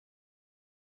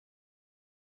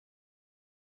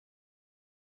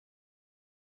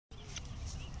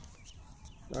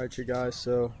Alright you guys,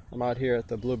 so I'm out here at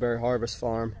the blueberry harvest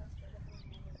farm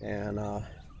and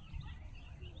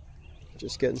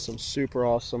just getting some super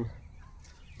awesome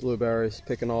blueberries,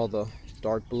 picking all the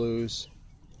dark blues,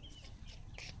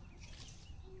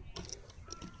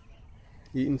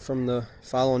 eating from the,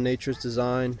 following nature's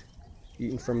design,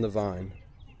 eating from the vine.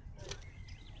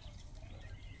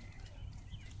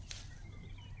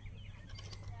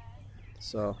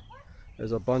 So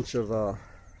there's a bunch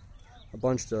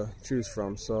to choose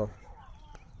from, so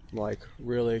I'm like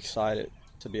really excited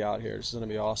to be out here. This is gonna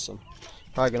be awesome.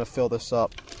 Probably gonna fill this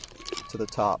up to the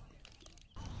top.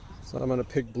 So I'm gonna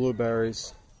pick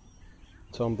blueberries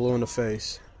till I'm blue in the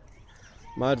face.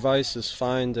 My advice is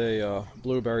find a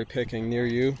blueberry picking near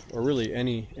you, or really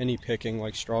any picking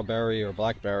like strawberry or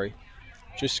blackberry.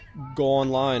 Just go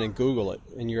online and Google it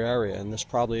in your area, and there's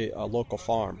probably a local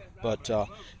farm. But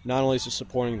not only is it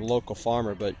supporting the local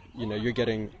farmer, but you know, you're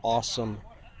getting awesome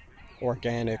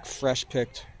organic, fresh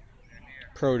picked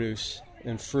produce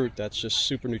and fruit that's just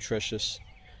super nutritious.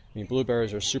 I mean,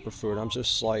 blueberries are a superfood. I'm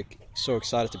just like so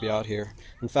excited to be out here.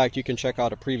 In fact, you can check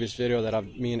out a previous video that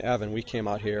me and Evan, we came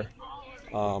out here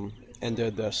and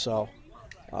did this. So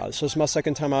this is my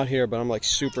second time out here, but I'm like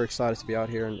super excited to be out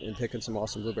here and picking some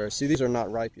awesome blueberries. See, these are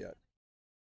not ripe yet.